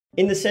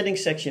In the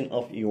settings section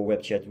of your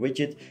webchat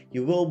widget,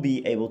 you will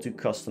be able to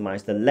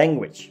customize the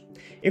language.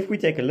 If we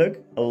take a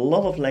look, a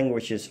lot of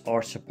languages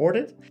are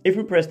supported. If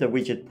we press the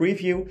widget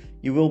preview,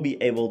 you will be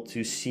able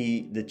to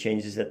see the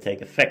changes that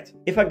take effect.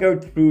 If I go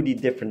through the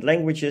different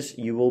languages,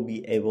 you will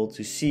be able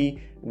to see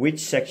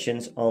which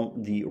sections on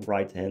the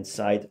right-hand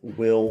side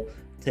will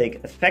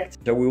take effect.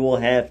 So we will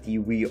have the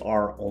 "We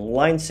are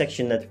online"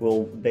 section that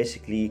will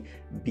basically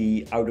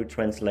be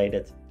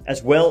auto-translated,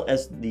 as well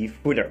as the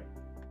footer.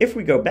 If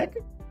we go back,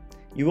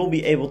 you will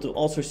be able to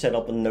also set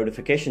up a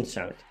notification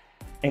sound.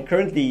 And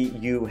currently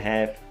you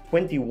have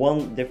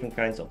 21 different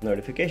kinds of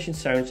notification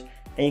sounds,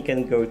 and you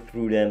can go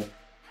through them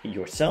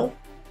yourself.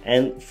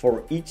 And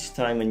for each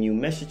time a new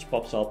message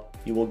pops up,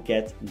 you will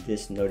get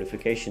this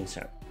notification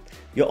sound.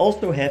 You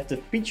also have the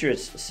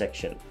features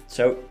section.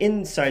 So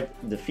inside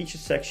the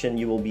features section,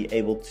 you will be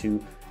able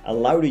to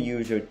allow the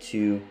user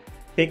to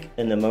pick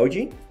an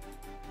emoji.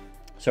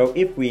 So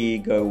if we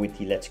go with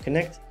the Let's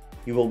Connect,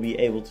 you will be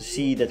able to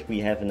see that we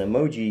have an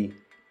emoji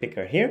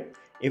picker here.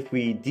 If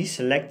we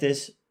deselect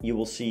this, you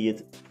will see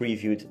it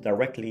previewed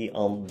directly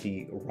on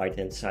the right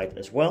hand side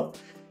as well.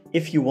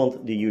 If you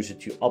want the user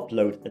to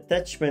upload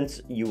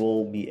attachments, you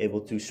will be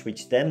able to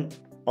switch them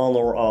on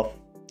or off.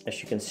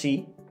 As you can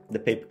see, the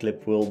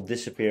paperclip will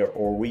disappear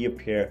or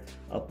reappear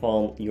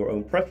upon your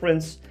own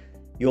preference.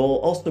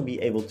 You'll also be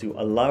able to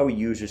allow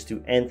users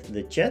to end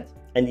the chat,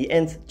 and the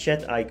end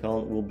chat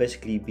icon will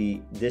basically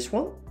be this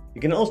one. You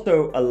can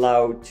also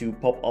allow to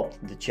pop up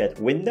the chat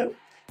window,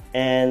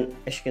 and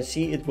as you can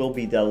see, it will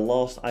be the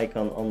last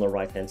icon on the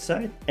right hand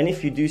side. And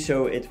if you do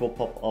so, it will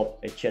pop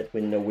up a chat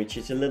window which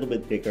is a little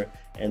bit bigger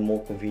and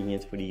more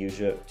convenient for the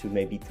user to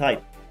maybe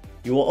type.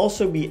 You will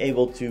also be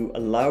able to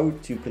allow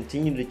to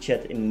continue the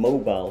chat in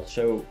mobile.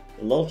 So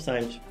a lot of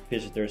times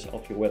visitors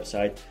of your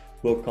website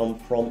will come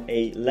from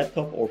a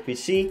laptop or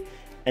PC,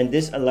 and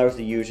this allows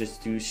the users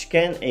to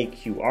scan a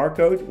QR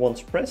code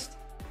once pressed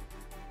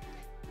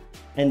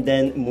and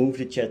then move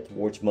the chat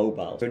towards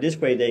mobile. So this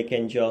way they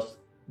can just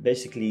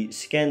basically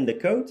scan the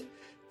code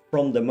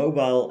from the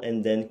mobile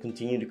and then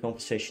continue the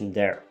conversation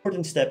there.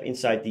 Important step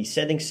inside the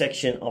settings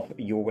section of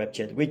your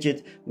webchat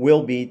widget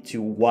will be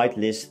to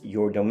whitelist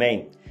your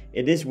domain.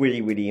 It is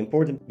really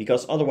important,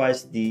 because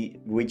otherwise the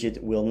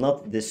widget will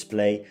not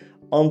display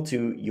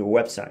onto your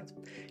website.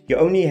 You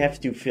only have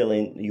to fill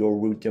in your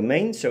root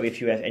domain. So if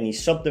you have any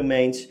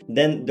subdomains,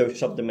 then those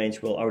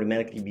subdomains will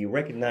automatically be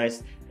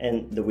recognized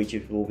and the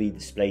widget will be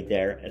displayed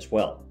there as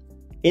well.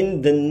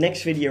 In the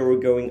next video, we're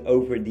going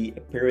over the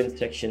appearance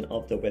section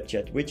of the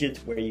webchat widget,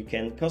 where you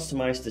can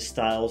customize the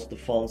styles, the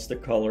fonts, the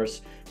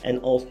colors, and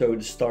also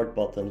the start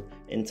button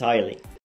entirely.